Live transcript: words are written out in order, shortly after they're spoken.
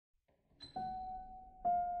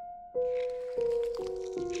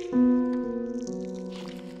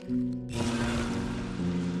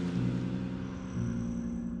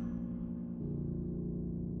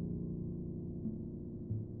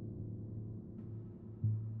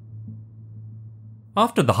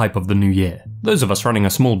After the hype of the new year, those of us running a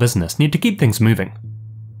small business need to keep things moving.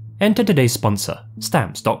 Enter today's sponsor,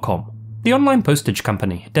 Stamps.com, the online postage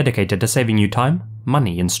company dedicated to saving you time,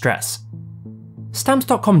 money and stress.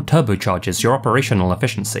 Stamps.com turbocharges your operational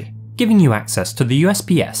efficiency, giving you access to the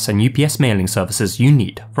USPS and UPS mailing services you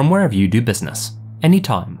need from wherever you do business,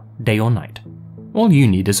 anytime, day or night. All you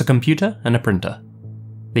need is a computer and a printer.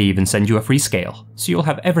 They even send you a free scale, so you'll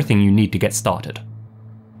have everything you need to get started.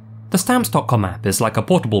 The Stamps.com app is like a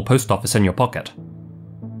portable post office in your pocket.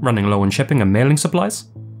 Running low on shipping and mailing supplies?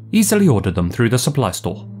 Easily order them through the supply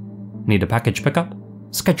store. Need a package pickup?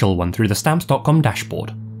 Schedule one through the Stamps.com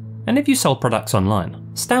dashboard. And if you sell products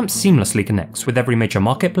online, Stamps seamlessly connects with every major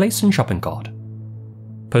marketplace and shopping cart.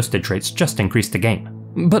 Postage rates just increased again,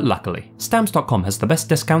 but luckily, Stamps.com has the best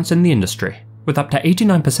discounts in the industry, with up to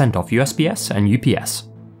 89% off USPS and UPS.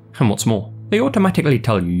 And what's more, they automatically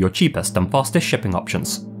tell you your cheapest and fastest shipping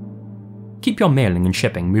options. Keep your mailing and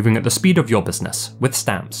shipping moving at the speed of your business with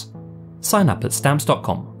Stamps. Sign up at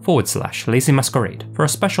stamps.com/lazymasquerade for a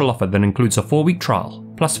special offer that includes a 4-week trial,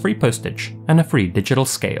 plus free postage and a free digital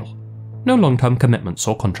scale. No long-term commitments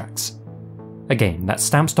or contracts. Again, that's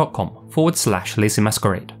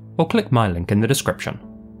stamps.com/lazymasquerade, or click my link in the description.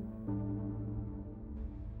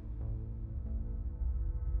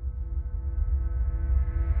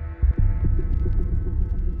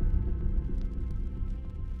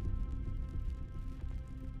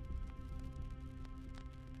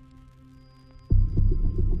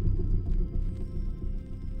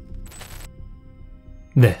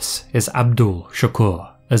 This is Abdul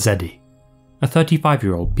Shakur Azedi, a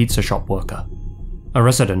 35-year-old pizza shop worker, a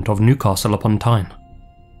resident of Newcastle upon Tyne,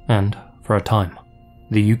 and, for a time,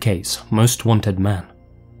 the UK's most wanted man.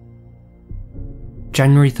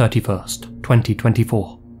 January 31st,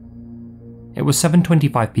 2024. It was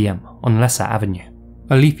 7:25 PM on Lesser Avenue,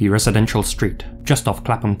 a leafy residential street just off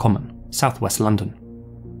Clapham Common, southwest London.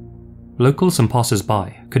 Locals and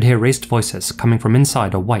passers-by could hear raised voices coming from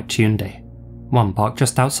inside a white Hyundai, one parked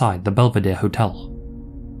just outside the Belvedere Hotel.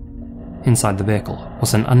 Inside the vehicle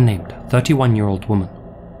was an unnamed 31-year-old woman,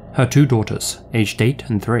 her 2 daughters, aged 8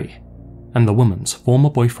 and 3, and the woman's former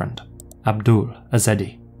boyfriend, Abdul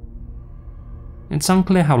Azedi. It's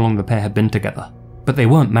unclear how long the pair had been together, but they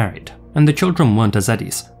weren't married, and the children weren't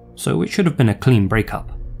Azedi's, so it should have been a clean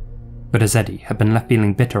breakup. But Azedi had been left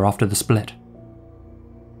feeling bitter after the split.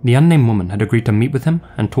 The unnamed woman had agreed to meet with him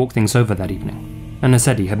and talk things over that evening, and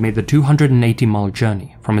Azedi had made the 280-mile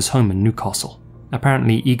journey from his home in Newcastle,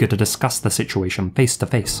 apparently eager to discuss the situation face to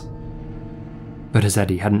face. But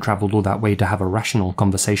Azedi hadn't travelled all that way to have a rational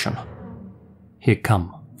conversation. He had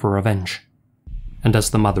come for revenge. And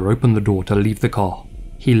as the mother opened the door to leave the car,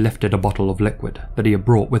 he lifted a bottle of liquid that he had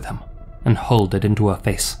brought with him and hurled it into her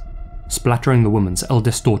face, splattering the woman's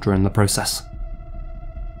eldest daughter in the process.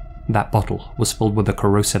 That bottle was filled with a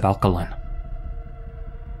corrosive alkaline.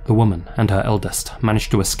 The woman and her eldest managed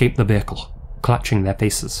to escape the vehicle, clutching their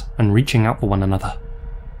faces and reaching out for one another.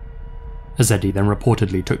 Azedi then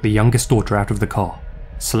reportedly took the youngest daughter out of the car,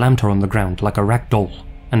 slammed her on the ground like a rag doll,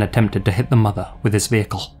 and attempted to hit the mother with his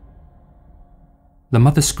vehicle. The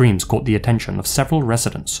mother's screams caught the attention of several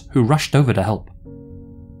residents who rushed over to help.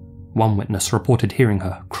 One witness reported hearing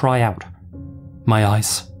her cry out, my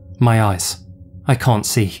eyes, I can't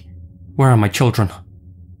see. Where are my children?"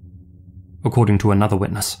 According to another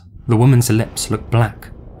witness, the woman's lips looked black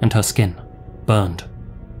and her skin burned.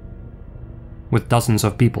 With dozens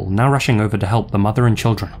of people now rushing over to help the mother and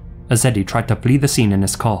children, Azedi tried to flee the scene in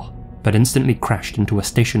his car, but instantly crashed into a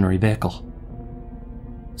stationary vehicle.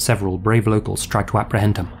 Several brave locals tried to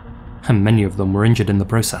apprehend him, and many of them were injured in the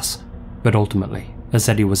process, but ultimately,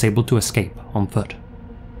 Azedi was able to escape on foot.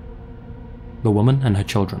 The woman and her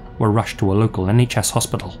children were rushed to a local NHS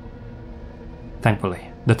hospital. Thankfully,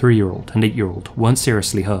 the 3-year-old and 8-year-old weren't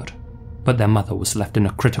seriously hurt, but their mother was left in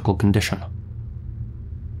a critical condition.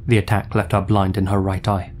 The attack left her blind in her right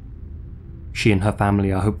eye. She and her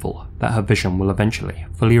family are hopeful that her vision will eventually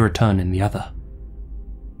fully return in the other.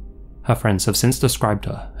 Her friends have since described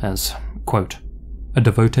her as, quote, a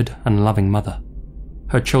devoted and loving mother.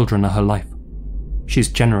 Her children are her life. She's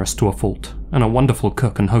generous to a fault and a wonderful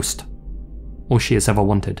cook and host. All she has ever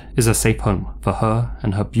wanted is a safe home for her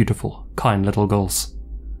and her beautiful, kind little girls.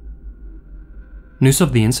 News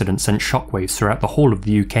of the incident sent shockwaves throughout the whole of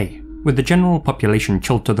the UK, with the general population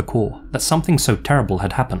chilled to the core that something so terrible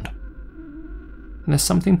had happened. There's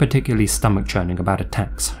something particularly stomach-churning about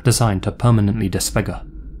attacks designed to permanently disfigure,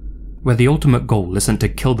 where the ultimate goal isn't to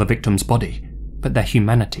kill the victim's body, but their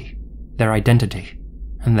humanity, their identity,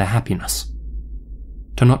 and their happiness.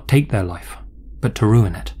 To not take their life, but to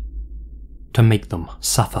ruin it. To make them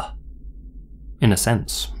suffer. In a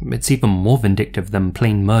sense, it's even more vindictive than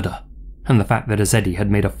plain murder, and the fact that Azedi had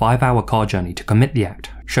made a 5-hour car journey to commit the act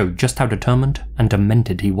showed just how determined and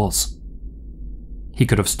demented he was. He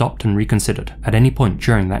could have stopped and reconsidered at any point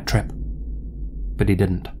during that trip, but he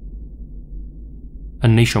didn't. A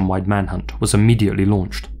nationwide manhunt was immediately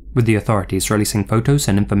launched, with the authorities releasing photos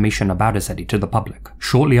and information about Azedi to the public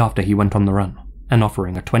shortly after he went on the run, and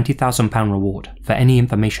offering a £20,000 reward for any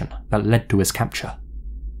information that led to his capture.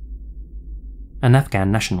 An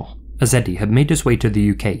Afghan national, Azedi had made his way to the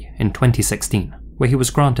UK in 2016, where he was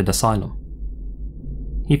granted asylum.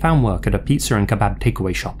 He found work at a pizza and kebab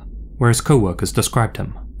takeaway shop, where his co-workers described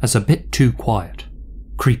him as a bit too quiet,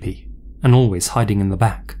 creepy, and always hiding in the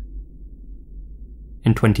back.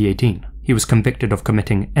 In 2018, he was convicted of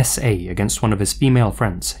committing SA against one of his female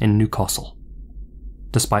friends in Newcastle.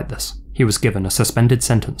 Despite this, he was given a suspended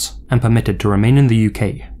sentence and permitted to remain in the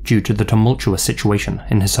UK due to the tumultuous situation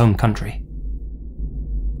in his home country.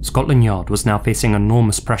 Scotland Yard was now facing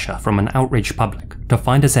enormous pressure from an outraged public to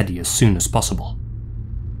find Azedi as soon as possible.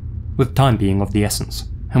 With time being of the essence,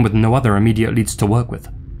 and with no other immediate leads to work with,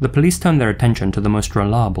 the police turned their attention to the most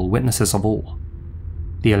reliable witnesses of all: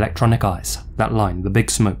 the electronic eyes that lined the Big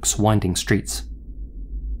Smoke's winding streets.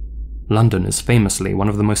 London is famously one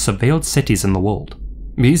of the most surveilled cities in the world,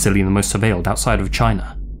 easily the most surveilled outside of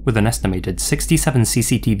China, with an estimated 67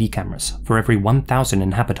 CCTV cameras for every 1,000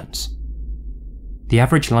 inhabitants. The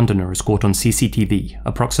average Londoner is caught on CCTV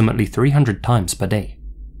approximately 300 times per day.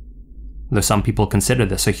 Though some people consider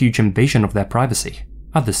this a huge invasion of their privacy,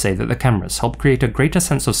 others say that the cameras help create a greater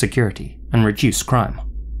sense of security and reduce crime.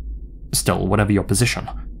 Still, whatever your position,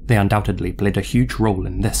 they undoubtedly played a huge role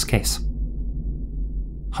in this case.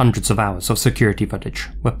 Hundreds of hours of security footage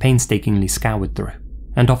were painstakingly scoured through,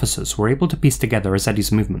 and officers were able to piece together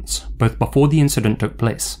Azedi's movements both before the incident took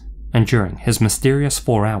place and during his mysterious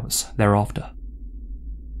 4 hours thereafter.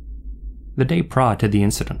 The day prior to the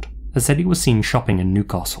incident, Azedi was seen shopping in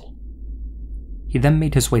Newcastle. He then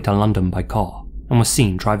made his way to London by car and was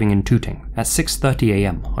seen driving in Tooting at 6:30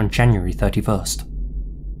 AM on January 31st.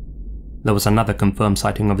 There was another confirmed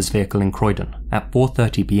sighting of his vehicle in Croydon at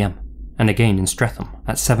 4:30 PM and again in Streatham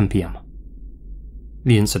at 7 PM.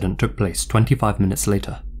 The incident took place 25 minutes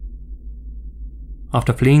later.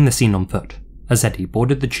 After fleeing the scene on foot, Azedi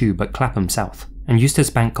boarded the tube at Clapham South and used his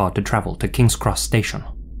bank card to travel to King's Cross Station.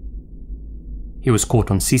 He was caught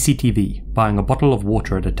on CCTV buying a bottle of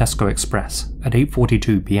water at a Tesco Express at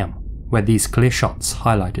 8:42 PM, where these clear shots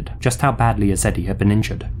highlighted just how badly Azedi had been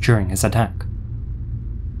injured during his attack.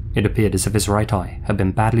 It appeared as if his right eye had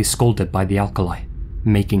been badly scalded by the alkali,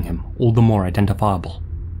 making him all the more identifiable.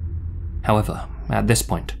 However, at this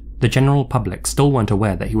point, the general public still weren't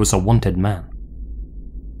aware that he was a wanted man.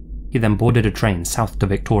 He then boarded a train south to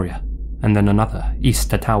Victoria, and then another east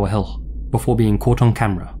to Tower Hill, before being caught on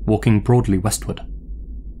camera walking broadly westward.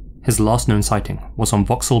 His last known sighting was on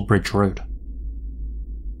Vauxhall Bridge Road.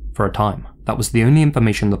 For a time, that was the only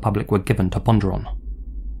information the public were given to ponder on.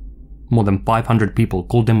 More than 500 people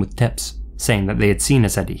called in with tips, saying that they had seen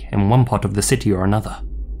Azedi in one part of the city or another.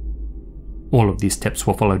 All of these tips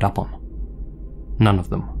were followed up on. None of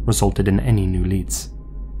them resulted in any new leads.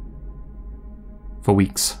 For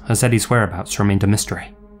weeks, Azedi's whereabouts remained a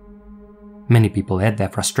mystery. Many people aired their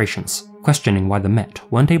frustrations, questioning why the Met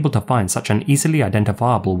weren't able to find such an easily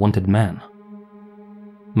identifiable wanted man.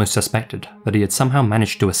 Most suspected that he had somehow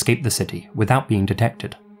managed to escape the city without being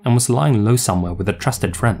detected and was lying low somewhere with a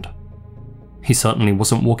trusted friend. He certainly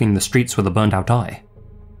wasn't walking the streets with a burned-out eye.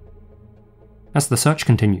 As the search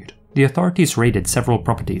continued, the authorities raided several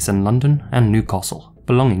properties in London and Newcastle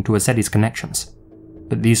belonging to Azedi's connections,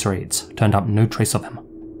 but these raids turned up no trace of him.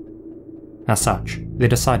 As such, they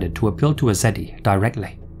decided to appeal to Azedi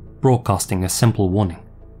directly, broadcasting a simple warning.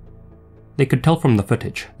 They could tell from the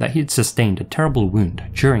footage that he had sustained a terrible wound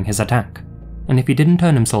during his attack, and if he didn't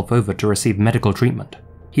turn himself over to receive medical treatment,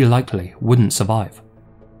 he likely wouldn't survive.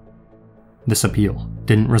 This appeal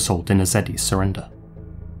didn't result in Azedi's surrender.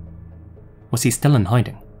 Was he still in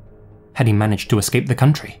hiding? Had he managed to escape the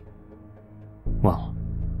country? Well,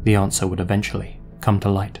 the answer would eventually come to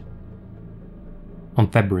light. On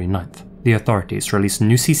February 9th, the authorities released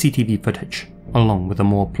new CCTV footage, along with a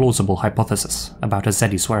more plausible hypothesis about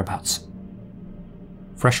Azedi's whereabouts.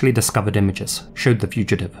 Freshly discovered images showed the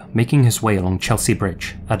fugitive making his way along Chelsea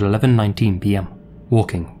Bridge at 11:19 PM,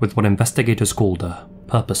 walking with what investigators called a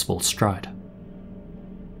purposeful stride.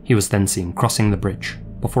 He was then seen crossing the bridge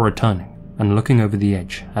before returning and looking over the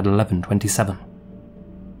edge at 11:27.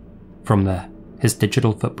 From there, his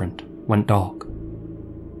digital footprint went dark.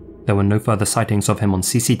 There were no further sightings of him on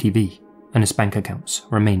CCTV, and his bank accounts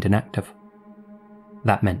remained inactive.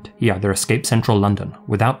 That meant he either escaped central London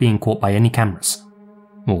without being caught by any cameras,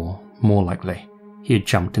 or, more likely, he had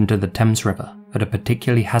jumped into the Thames River at a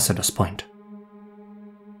particularly hazardous point.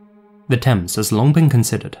 The Thames has long been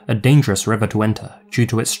considered a dangerous river to enter due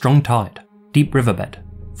to its strong tide, deep riverbed,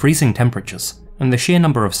 freezing temperatures, and the sheer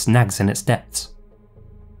number of snags in its depths.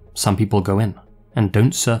 Some people go in and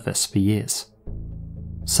don't surface for years.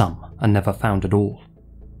 Some are never found at all.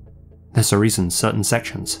 There's a reason certain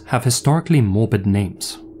sections have historically morbid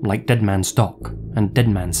names, like Dead Man's Dock and Dead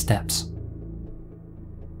Man's Steps.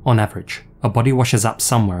 On average, a body washes up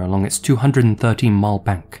somewhere along its 213-mile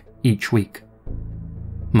bank each week.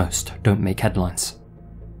 Most don't make headlines.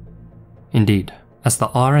 Indeed, as the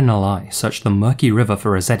RNLI searched the murky river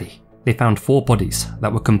for Azedi, they found 4 bodies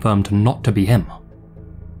that were confirmed not to be him.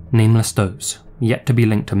 Nameless those, yet to be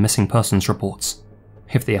linked to missing persons reports,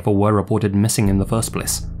 if they ever were reported missing in the first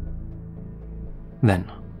place.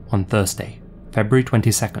 Then, on Thursday, February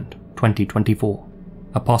 22nd, 2024,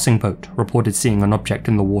 a passing boat reported seeing an object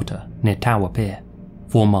in the water near Tower Pier,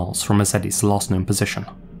 4 miles from Azedi's last known position.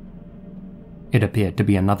 It appeared to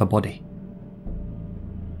be another body.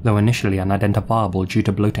 Though initially unidentifiable due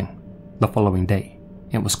to bloating, the following day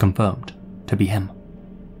it was confirmed to be him.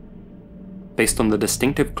 Based on the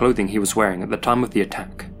distinctive clothing he was wearing at the time of the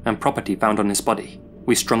attack and property found on his body,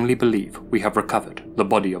 we strongly believe we have recovered the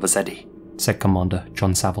body of Azedi, said Commander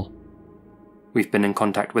John Saville. We've been in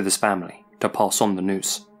contact with his family to pass on the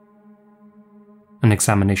news. An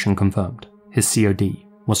examination confirmed his COD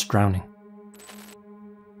was drowning.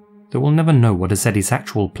 Though we'll never know what Azedi's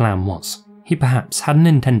actual plan was, he perhaps hadn't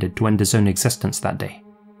intended to end his own existence that day,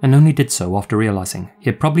 and only did so after realizing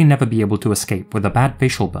he'd probably never be able to escape with a bad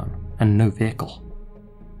facial burn and no vehicle.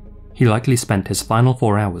 He likely spent his final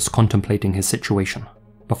 4 hours contemplating his situation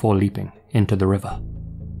before leaping into the river.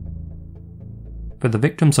 For the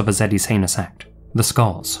victims of Azedi's heinous act, the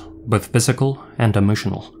scars, both physical and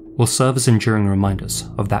emotional, will serve as enduring reminders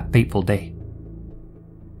of that fateful day.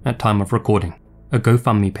 At time of recording, a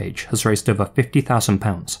GoFundMe page has raised over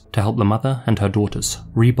 £50,000 to help the mother and her daughters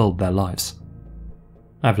rebuild their lives.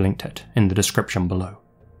 I've linked it in the description below.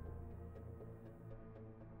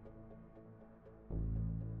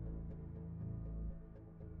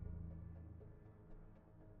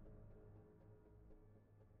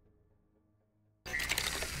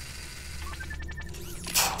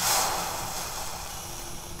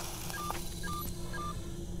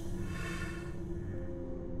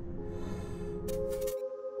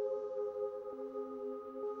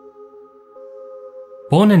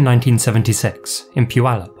 Born in 1976 in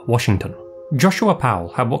Puyallup, Washington, Joshua Powell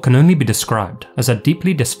had what can only be described as a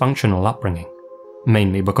deeply dysfunctional upbringing,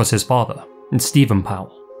 mainly because his father, Stephen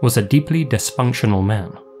Powell, was a deeply dysfunctional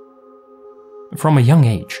man. From a young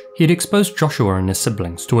age, he had exposed Joshua and his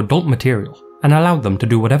siblings to adult material and allowed them to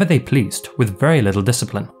do whatever they pleased with very little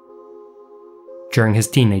discipline. During his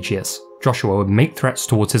teenage years, Joshua would make threats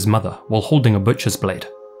towards his mother while holding a butcher's blade,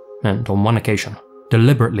 and on one occasion,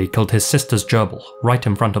 deliberately killed his sister's gerbil right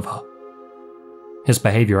in front of her. His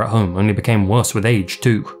behaviour at home only became worse with age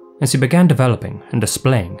too, as he began developing and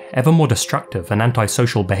displaying ever more destructive and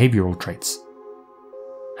antisocial behavioural traits.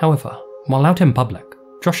 However, while out in public,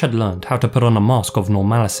 Josh had learned how to put on a mask of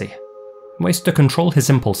normalcy, ways to control his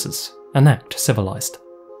impulses and act civilised,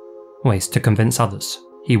 ways to convince others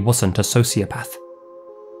he wasn't a sociopath.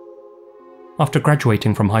 After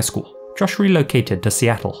graduating from high school, Josh relocated to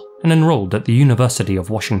Seattle and enrolled at the University of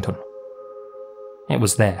Washington. It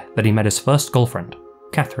was there that he met his first girlfriend,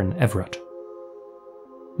 Catherine Everett.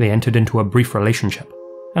 They entered into a brief relationship,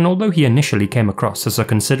 and although he initially came across as a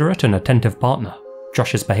considerate and attentive partner,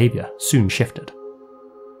 Josh's behaviour soon shifted.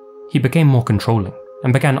 He became more controlling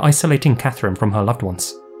and began isolating Catherine from her loved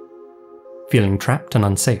ones. Feeling trapped and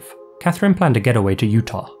unsafe, Catherine planned a getaway to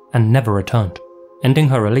Utah and never returned, ending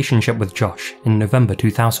her relationship with Josh in November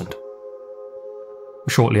 2000.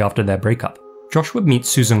 Shortly after their breakup, Josh would meet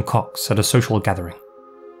Susan Cox at a social gathering.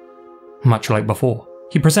 Much like before,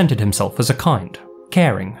 he presented himself as a kind,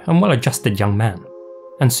 caring, and well-adjusted young man,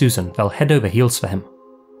 and Susan fell head over heels for him.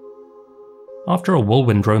 After a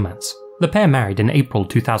whirlwind romance, the pair married in April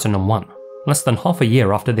 2001, less than half a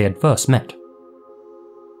year after they had first met.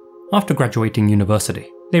 After graduating university,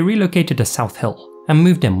 they relocated to South Hill and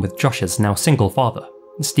moved in with Josh's now single father,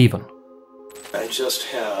 Stephen. I just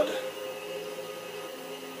had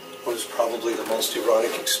what is probably the most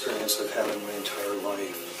erotic experience I've had in my entire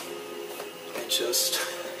life.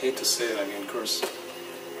 I hate to say it, I mean, of course,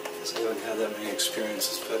 I haven't had that many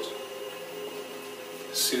experiences, but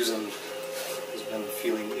Susan has been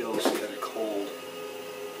feeling ill, she had a cold,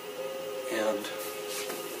 and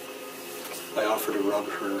I offered to rub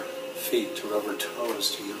her feet, to rub her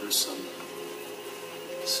toes, to give her some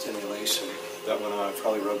stimulation. That went on. I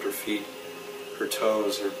probably rubbed her feet, her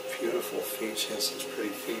toes, her beautiful feet. She has such pretty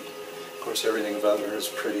feet. Of course, everything about her is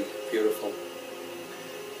pretty, beautiful.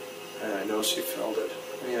 And I know she felt it.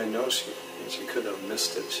 I mean, I know she couldn't have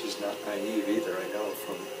missed it. She's not naive either, I know,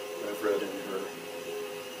 from what I've read in her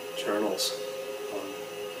journals.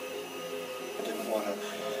 I didn't want to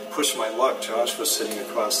push my luck. Josh was sitting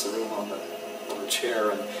across the room on the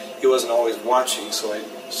chair, and he wasn't always watching, so I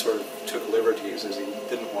sort of took liberties as he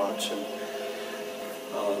didn't watch.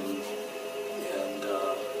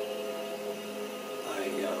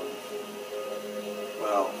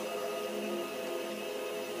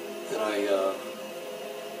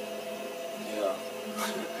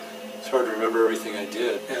 It's hard to remember everything I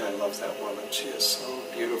did. And I love that woman. She is so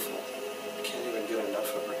beautiful. I can't even get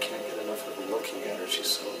enough of her. Can't get enough of looking at her. She's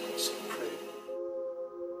so pretty.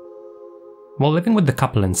 While living with the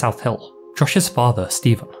couple in South Hill, Josh's father,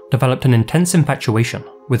 Stephen, developed an intense infatuation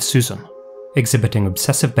with Susan, exhibiting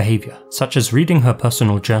obsessive behaviour such as reading her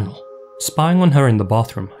personal journal, spying on her in the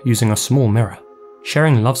bathroom using a small mirror,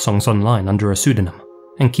 sharing love songs online under a pseudonym,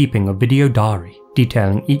 and keeping a video diary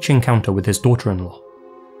detailing each encounter with his daughter-in-law.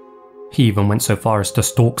 He even went so far as to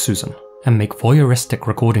stalk Susan and make voyeuristic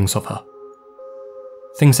recordings of her.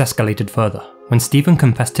 Things escalated further when Stephen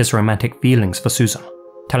confessed his romantic feelings for Susan,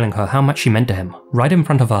 telling her how much she meant to him right in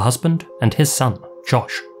front of her husband and his son,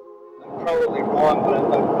 Josh. I'm probably wrong, but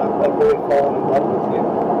I've really fallen in love with you.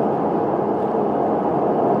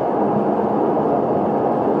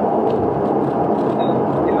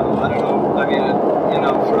 I don't know. I mean,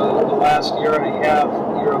 for the last year and a half,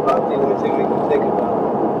 you're about the only thing we can think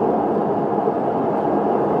about.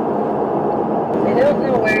 I don't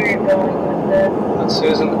know where you're going with this.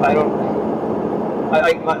 Susan, I don't.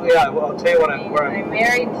 Well, I'll tell you what I'm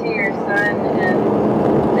married to your son,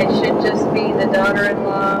 and I should just be the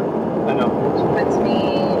daughter-in-law. I know. Which puts me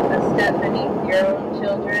a step beneath your own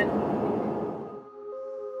children.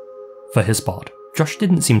 For his part, Josh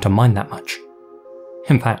didn't seem to mind that much.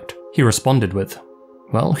 In fact, he responded with,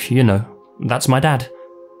 "Well, that's my dad."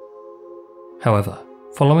 However,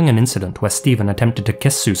 following an incident where Stephen attempted to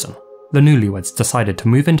kiss Susan, the newlyweds decided to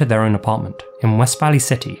move into their own apartment in West Valley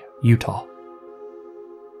City, Utah.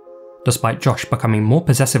 Despite Josh becoming more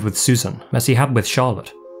possessive with Susan as he had with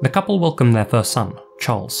Charlotte, the couple welcomed their first son,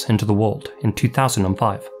 Charles, into the world in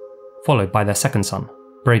 2005, followed by their second son,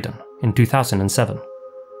 Braden, in 2007.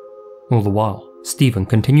 All the while, Stephen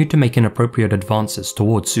continued to make inappropriate advances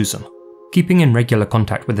towards Susan, keeping in regular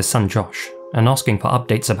contact with his son Josh and asking for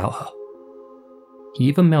updates about her. He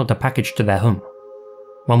even mailed a package to their home,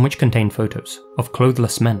 one which contained photos of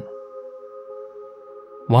clothless men.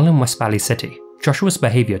 While in West Valley City, Joshua's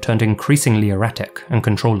behaviour turned increasingly erratic and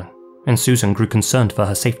controlling, and Susan grew concerned for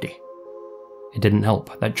her safety. It didn't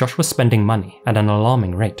help that Josh was spending money at an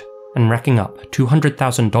alarming rate and racking up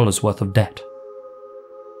 $200,000 worth of debt.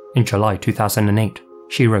 In July 2008,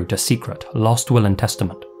 she wrote a secret last will and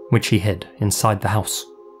testament, which she hid inside the house.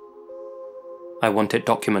 "I want it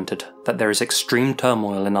documented that there is extreme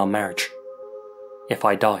turmoil in our marriage. If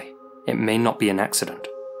I die, it may not be an accident,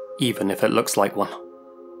 even if it looks like one."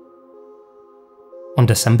 On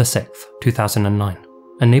December 6, 2009,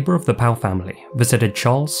 a neighbour of the Powell family visited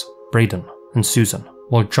Charles, Braden, and Susan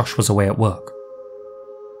while Josh was away at work.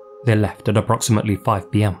 They left at approximately 5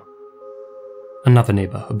 p.m. Another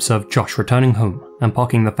neighbour observed Josh returning home and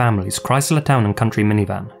parking the family's Chrysler Town & Country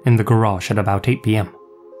minivan in the garage at about 8 p.m.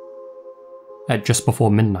 At just before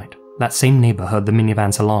midnight, that same neighbour heard the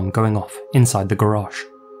minivan's alarm going off inside the garage.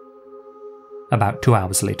 About 2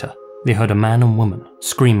 hours later, they heard a man and woman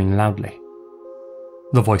screaming loudly.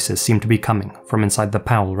 The voices seemed to be coming from inside the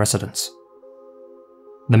Powell residence.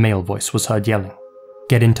 The male voice was heard yelling,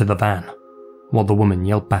 "Get into the van," while the woman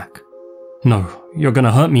yelled back, "No, you're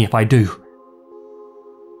gonna hurt me if I do."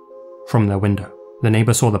 From their window, the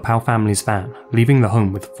neighbour saw the Powell family's van leaving the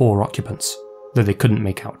home with 4 occupants, though they couldn't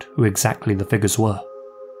make out who exactly the figures were.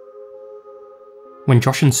 When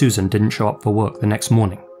Josh and Susan didn't show up for work the next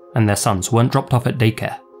morning, and their sons weren't dropped off at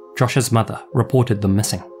daycare, Josh's mother reported them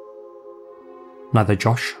missing. Neither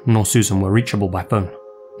Josh nor Susan were reachable by phone,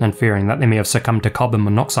 and fearing that they may have succumbed to carbon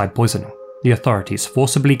monoxide poisoning, the authorities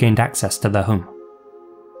forcibly gained access to their home.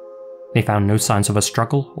 They found no signs of a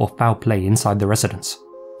struggle or foul play inside the residence,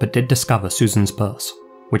 but did discover Susan's purse,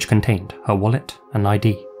 which contained her wallet and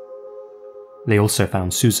ID. They also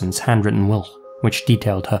found Susan's handwritten will, which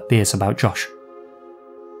detailed her fears about Josh.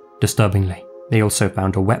 Disturbingly, they also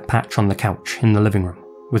found a wet patch on the couch in the living room,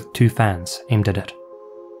 with 2 fans aimed at it.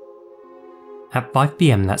 At 5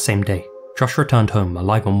 p.m. that same day, Josh returned home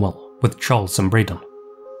alive and well with Charles and Braden.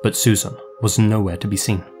 but Susan was nowhere to be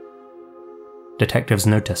seen. Detectives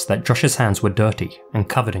noticed that Josh's hands were dirty and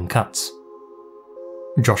covered in cuts.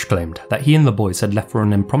 Josh claimed that he and the boys had left for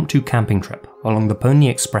an impromptu camping trip along the Pony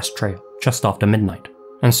Express Trail just after midnight,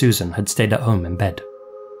 and Susan had stayed at home in bed.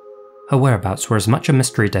 Her whereabouts were as much a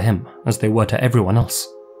mystery to him as they were to everyone else.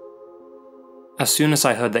 As soon as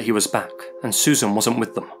I heard that he was back and Susan wasn't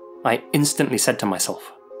with them, I instantly said to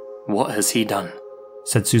myself, "What has he done?"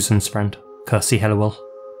 said Susan's friend, Kirsty Helliwell.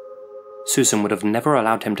 Susan would have never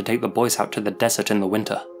allowed him to take the boys out to the desert in the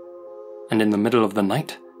winter. And in the middle of the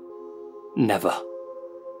night? Never.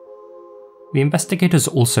 The investigators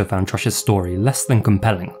also found Josh's story less than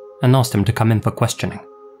compelling and asked him to come in for questioning.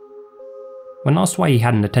 When asked why he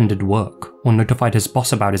hadn't attended work or notified his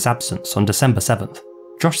boss about his absence on December 7th,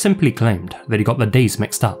 Josh simply claimed that he got the days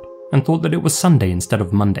mixed up and thought that it was Sunday instead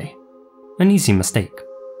of Monday. An easy mistake.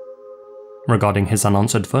 Regarding his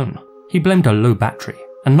unanswered phone, he blamed a low battery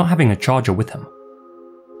and not having a charger with him.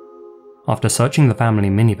 After searching the family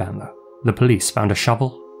minivan though, the police found a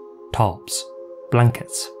shovel, tarps,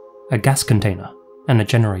 blankets, a gas container, and a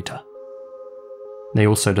generator. They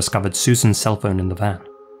also discovered Susan's cell phone in the van.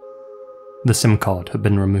 The SIM card had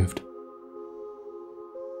been removed.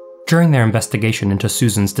 During their investigation into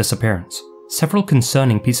Susan's disappearance, several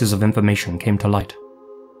concerning pieces of information came to light.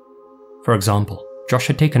 For example, Josh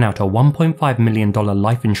had taken out a $1.5 million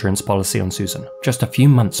life insurance policy on Susan just a few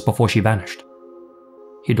months before she vanished.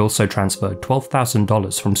 He'd also transferred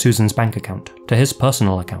 $12,000 from Susan's bank account to his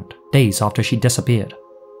personal account days after she disappeared.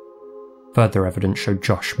 Further evidence showed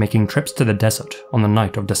Josh making trips to the desert on the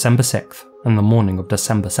night of December 6th and the morning of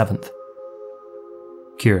December 7th.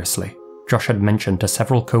 Curiously, Josh had mentioned to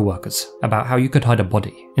several co-workers about how you could hide a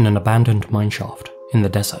body in an abandoned mineshaft in the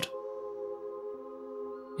desert.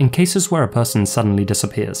 In cases where a person suddenly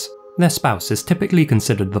disappears, their spouse is typically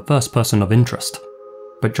considered the first person of interest,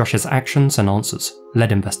 but Josh's actions and answers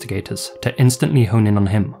led investigators to instantly hone in on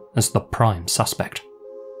him as the prime suspect.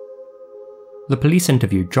 The police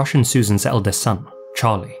interviewed Josh and Susan's eldest son,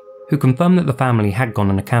 Charlie, who confirmed that the family had gone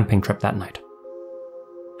on a camping trip that night.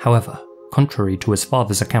 However, contrary to his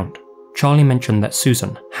father's account, Charlie mentioned that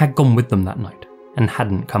Susan had gone with them that night and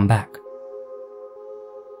hadn't come back.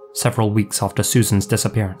 Several weeks after Susan's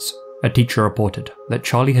disappearance, a teacher reported that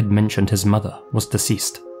Charlie had mentioned his mother was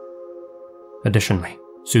deceased. Additionally,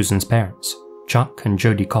 Susan's parents, Chuck and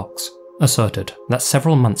Jody Cox, asserted that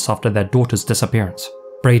several months after their daughter's disappearance,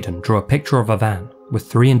 Braden drew a picture of a van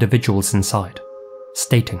with 3 individuals inside,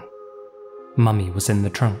 stating, "Mummy was in the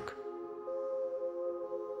trunk."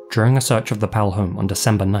 During a search of the Powell home on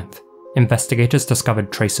December 9th, investigators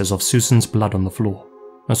discovered traces of Susan's blood on the floor,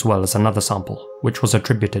 as well as another sample which was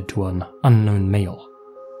attributed to an unknown male,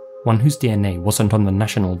 one whose DNA wasn't on the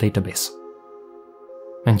national database.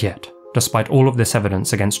 And yet, despite all of this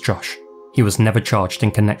evidence against Josh, he was never charged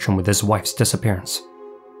in connection with his wife's disappearance.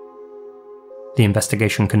 The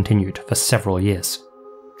investigation continued for several years,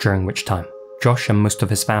 during which time Josh and most of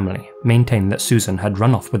his family maintained that Susan had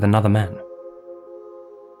run off with another man.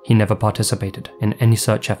 He never participated in any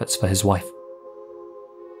search efforts for his wife.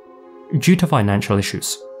 Due to financial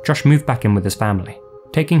issues, Josh moved back in with his family,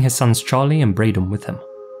 taking his sons Charlie and Braden with him.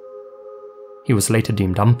 He was later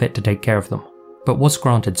deemed unfit to take care of them, but was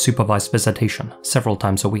granted supervised visitation several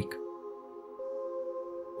times a week.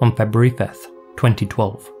 On February 5th,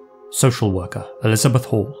 2012, social worker Elizabeth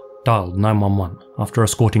Hall dialed 911 after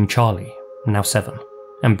escorting Charlie, now 7,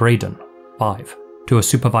 and Braden, 5, to a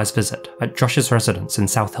supervised visit at Josh's residence in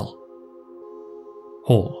South Hill.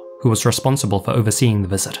 Hall, who was responsible for overseeing the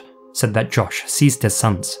visit, said that Josh seized his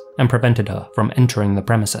sons and prevented her from entering the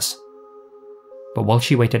premises. But while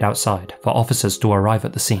she waited outside for officers to arrive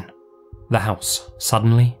at the scene, the house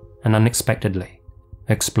suddenly and unexpectedly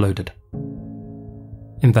exploded.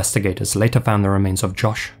 Investigators later found the remains of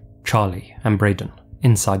Josh, Charlie, and Braden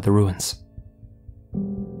inside the ruins.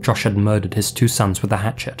 Josh had murdered his 2 sons with a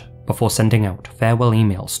hatchet before sending out farewell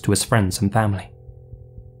emails to his friends and family.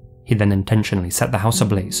 He then intentionally set the house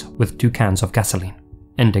ablaze with 2 cans of gasoline,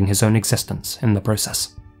 ending his own existence in the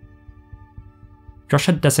process. Josh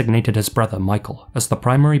had designated his brother Michael as the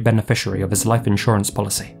primary beneficiary of his life insurance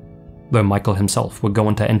policy, though Michael himself would go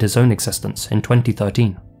on to end his own existence in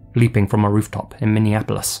 2013, leaping from a rooftop in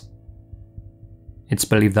Minneapolis. It's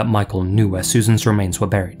believed that Michael knew where Susan's remains were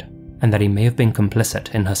buried, and that he may have been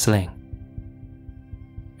complicit in her slaying.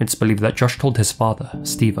 It's believed that Josh told his father,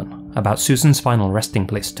 Stephen, about Susan's final resting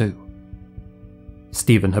place too.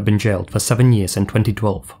 Stephen had been jailed for 7 years in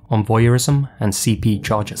 2012 on voyeurism and CP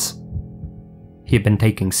charges. He had been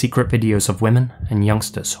taking secret videos of women and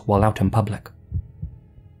youngsters while out in public.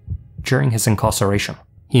 During his incarceration,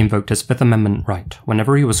 he invoked his Fifth Amendment right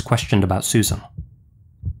whenever he was questioned about Susan.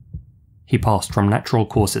 He passed from natural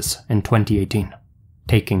causes in 2018,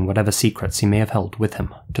 taking whatever secrets he may have held with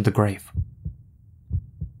him to the grave.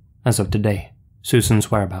 As of today, Susan's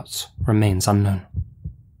whereabouts remains unknown.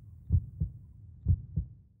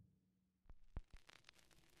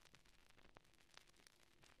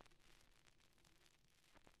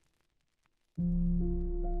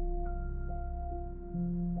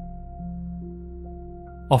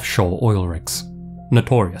 Offshore oil rigs,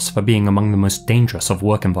 notorious for being among the most dangerous of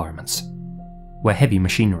work environments, where heavy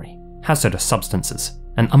machinery, hazardous substances,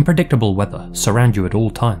 and unpredictable weather surround you at all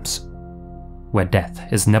times, where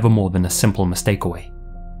death is never more than a simple mistake away,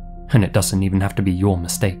 and it doesn't even have to be your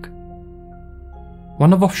mistake.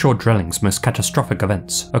 One of offshore drilling's most catastrophic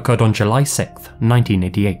events occurred on July 6,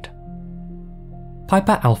 1988.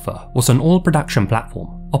 Piper Alpha was an oil production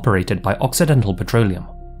platform operated by Occidental Petroleum.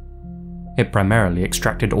 It primarily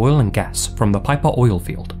extracted oil and gas from the Piper oil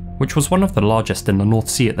field, which was one of the largest in the North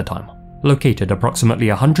Sea at the time, located approximately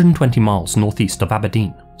 120 miles northeast of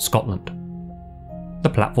Aberdeen, Scotland. The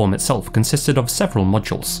platform itself consisted of several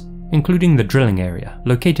modules, including the drilling area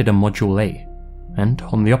located in Module A, and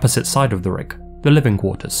on the opposite side of the rig, the living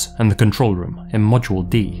quarters and the control room in Module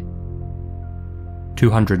D.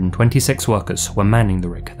 226 workers were manning the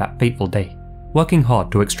rig that fateful day, working hard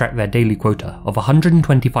to extract their daily quota of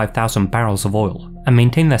 125,000 barrels of oil and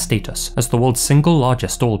maintain their status as the world's single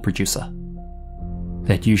largest oil producer.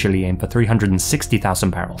 They'd usually aim for 360,000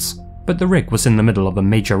 barrels, but the rig was in the middle of a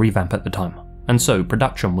major revamp at the time, and so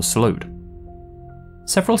production was slowed.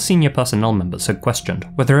 Several senior personnel members had questioned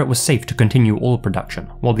whether it was safe to continue oil production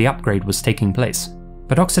while the upgrade was taking place,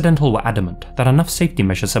 but Occidental were adamant that enough safety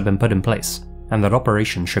measures had been put in place and that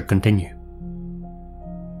operations should continue.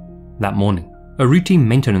 That morning, a routine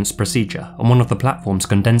maintenance procedure on one of the platform's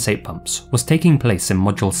condensate pumps was taking place in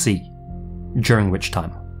Module C, during which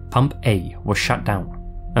time Pump A was shut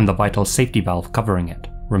down and the vital safety valve covering it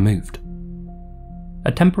removed.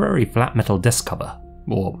 A temporary flat metal disc cover,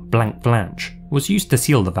 or blank flange, was used to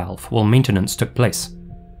seal the valve while maintenance took place.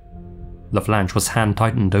 The flange was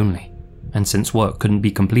hand-tightened only, and since work couldn't be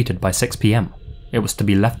completed by 6 PM, it was to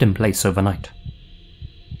be left in place overnight.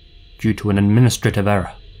 Due to an administrative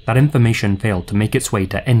error, that information failed to make its way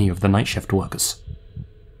to any of the night shift workers.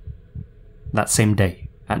 That same day,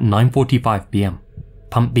 at 9:45 PM,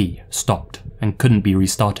 Pump B stopped and couldn't be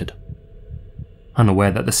restarted.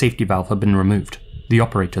 Unaware that the safety valve had been removed, the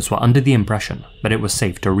operators were under the impression that it was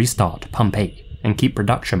safe to restart Pump A and keep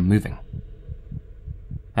production moving.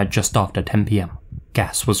 At just after 10 PM,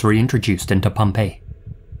 gas was reintroduced into Pump A.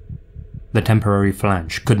 The temporary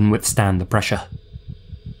flange couldn't withstand the pressure.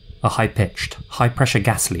 A high-pitched, high-pressure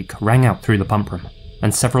gas leak rang out through the pump room,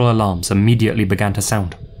 and several alarms immediately began to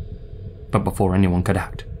sound. But before anyone could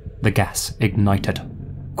act, the gas ignited,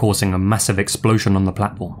 causing a massive explosion on the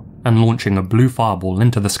platform and launching a blue fireball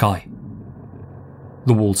into the sky.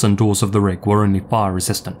 The walls and doors of the rig were only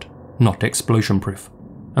fire-resistant, not explosion-proof,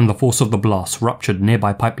 and the force of the blast ruptured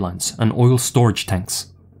nearby pipelines and oil storage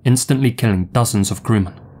tanks, instantly killing dozens of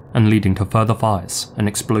crewmen and leading to further fires and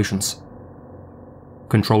explosions.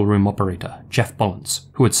 Control room operator Jeff Bollins,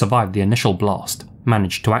 who had survived the initial blast,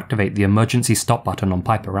 managed to activate the emergency stop button on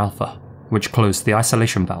Piper Alpha, which closed the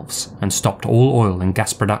isolation valves and stopped all oil and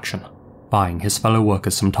gas production, buying his fellow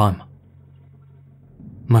workers some time.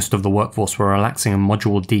 Most of the workforce were relaxing in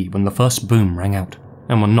Module D when the first boom rang out,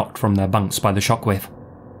 and were knocked from their bunks by the shockwave.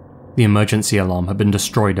 The emergency alarm had been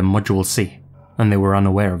destroyed in Module C, and they were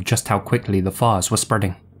unaware of just how quickly the fires were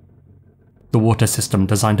spreading. The water system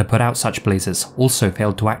designed to put out such blazes also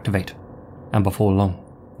failed to activate, and before long,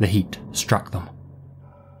 the heat struck them.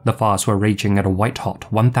 The fires were raging at a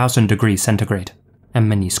white-hot 1000 degrees centigrade, and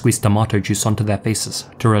many squeezed tomato juice onto their faces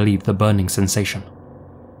to relieve the burning sensation.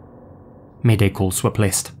 Mayday calls were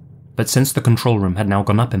placed, but since the control room had now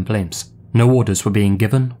gone up in flames, no orders were being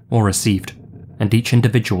given or received, and each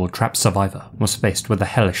individual trapped survivor was faced with a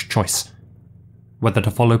hellish choice: whether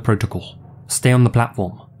to follow protocol, stay on the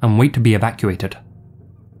platform and wait to be evacuated,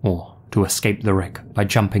 or to escape the rig by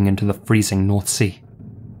jumping into the freezing North Sea.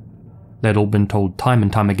 They'd all been told time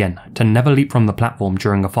and time again to never leap from the platform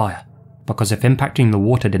during a fire, because if impacting the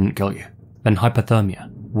water didn't kill you, then hypothermia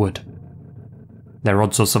would. Their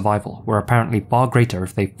odds of survival were apparently far greater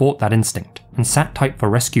if they fought that instinct and sat tight for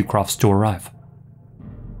rescue crafts to arrive.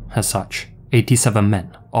 As such, 87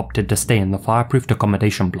 men opted to stay in the fireproofed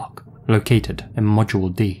accommodation block located in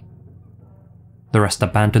Module D. The rest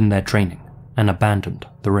abandoned their training and abandoned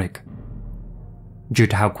the rig. Due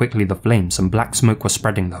to how quickly the flames and black smoke were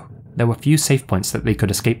spreading though, there were few safe points that they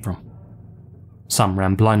could escape from. Some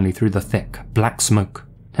ran blindly through the thick, black smoke,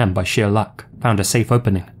 and by sheer luck found a safe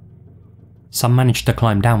opening. Some managed to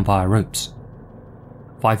climb down via ropes.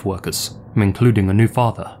 5 workers, including a new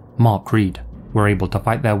father, Mark Reed, were able to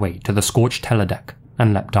fight their way to the scorched helideck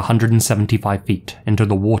and leapt 175 feet into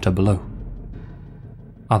the water below.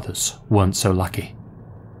 Others weren't so lucky.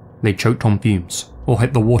 They choked on fumes or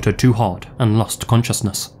hit the water too hard and lost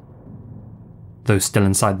consciousness. Those still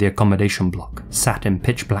inside the accommodation block sat in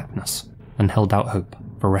pitch blackness and held out hope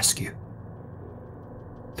for rescue.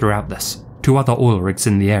 Throughout this, 2 other oil rigs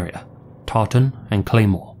in the area, Tartan and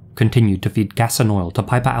Claymore, continued to feed gas and oil to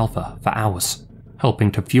Piper Alpha for hours,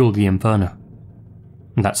 helping to fuel the inferno.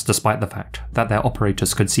 That's despite the fact that their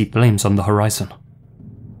operators could see flames on the horizon.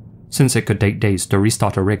 Since it could take days to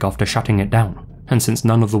restart a rig after shutting it down, and since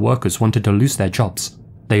none of the workers wanted to lose their jobs,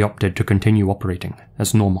 they opted to continue operating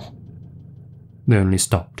as normal. They only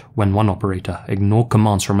stopped when one operator ignored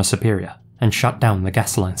commands from a superior and shut down the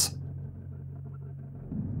gas lines.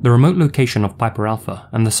 The remote location of Piper Alpha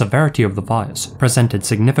and the severity of the fires presented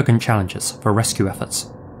significant challenges for rescue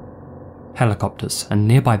efforts. Helicopters and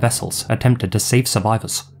nearby vessels attempted to save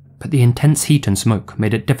survivors, but the intense heat and smoke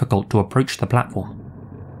made it difficult to approach the platform.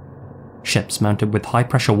 Ships mounted with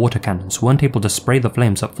high-pressure water cannons weren't able to spray the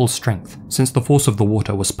flames at full strength, since the force of the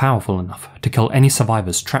water was powerful enough to kill any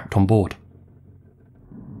survivors trapped on board.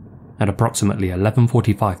 At approximately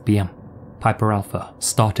 11:45 p.m, Piper Alpha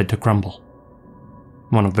started to crumble.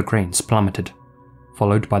 One of the cranes plummeted,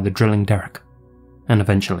 followed by the drilling derrick, and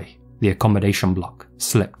eventually the accommodation block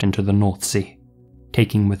slipped into the North Sea,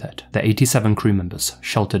 taking with it the 87 crew members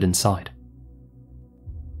sheltered inside.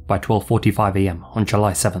 By 12:45 a.m. on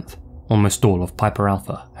July 7th, almost all of Piper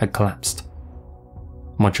Alpha had collapsed.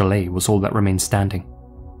 Module A was all that remained standing.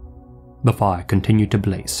 The fire continued to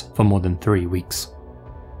blaze for more than 3 weeks.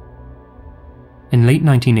 In late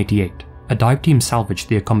 1988, a dive team salvaged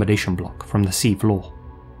the accommodation block from the sea floor.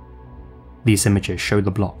 These images show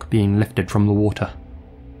the block being lifted from the water.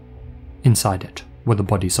 Inside it were the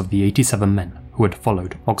bodies of the 87 men who had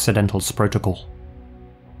followed Occidental's protocol.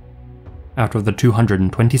 Out of the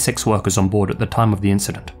 226 workers on board at the time of the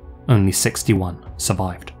incident, only 61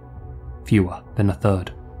 survived, fewer than a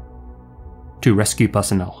third. 2 rescue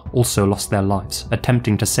personnel also lost their lives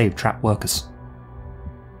attempting to save trapped workers.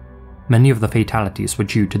 Many of the fatalities were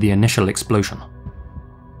due to the initial explosion.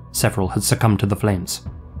 Several had succumbed to the flames.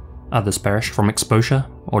 Others perished from exposure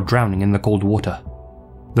or drowning in the cold water,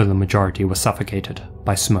 though the majority were suffocated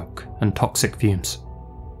by smoke and toxic fumes.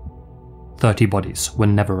 30 bodies were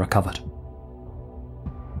never recovered.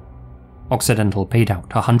 Occidental paid out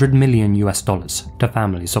 $100 million to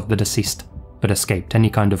families of the deceased, but escaped any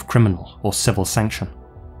kind of criminal or civil sanction.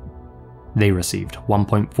 They received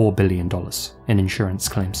 $1.4 billion in insurance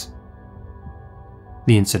claims.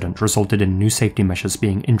 The incident resulted in new safety measures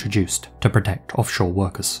being introduced to protect offshore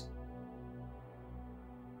workers.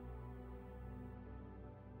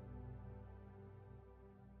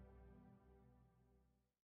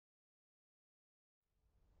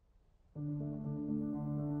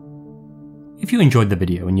 If you enjoyed the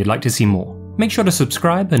video and you'd like to see more, make sure to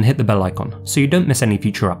subscribe and hit the bell icon so you don't miss any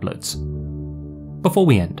future uploads. Before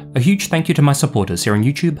we end, a huge thank you to my supporters here on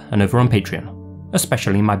YouTube and over on Patreon,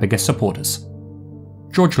 especially my biggest supporters: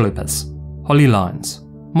 George Lopez, Holly Lyons,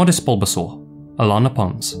 ModestBulbasaur, Alana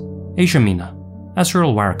Pons, Asiamina,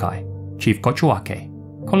 Azrael Warakai, Chief Cochuaque,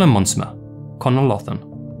 Colin Monsma, Connor Louthan,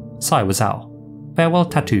 Wewzow,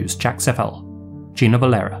 Farewelltattoosjaxfl, Gina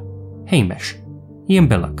Valera, Hamish,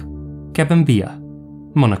 Biluck, Kevin Villa,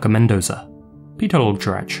 Monica Mendoza, Peter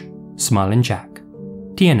Lulgjuraj, SmilinJack,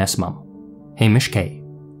 TNS Mum, Hamish K,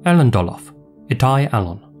 Ellen Dolloff, Itai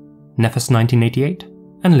Alon, Nefes 1988,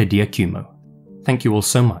 and Lydia Ciummo. Thank you all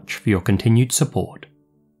so much for your continued support.